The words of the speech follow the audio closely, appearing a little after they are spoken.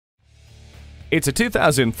It's a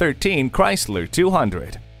 2013 Chrysler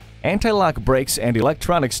 200. Anti-lock brakes and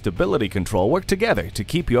electronic stability control work together to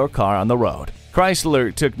keep your car on the road.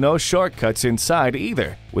 Chrysler took no shortcuts inside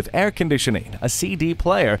either, with air conditioning, a CD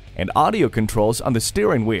player, and audio controls on the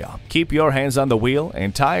steering wheel. Keep your hands on the wheel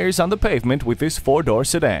and tires on the pavement with this four-door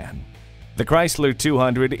sedan. The Chrysler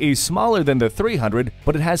 200 is smaller than the 300,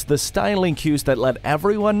 but it has the styling cues that let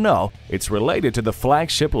everyone know it's related to the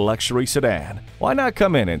flagship luxury sedan. Why not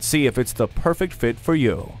come in and see if it's the perfect fit for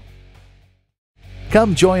you?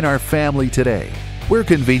 Come join our family today. We're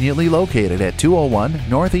conveniently located at 201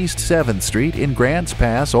 Northeast 7th Street in Grants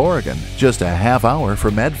Pass, Oregon, just a half hour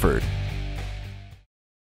from Medford.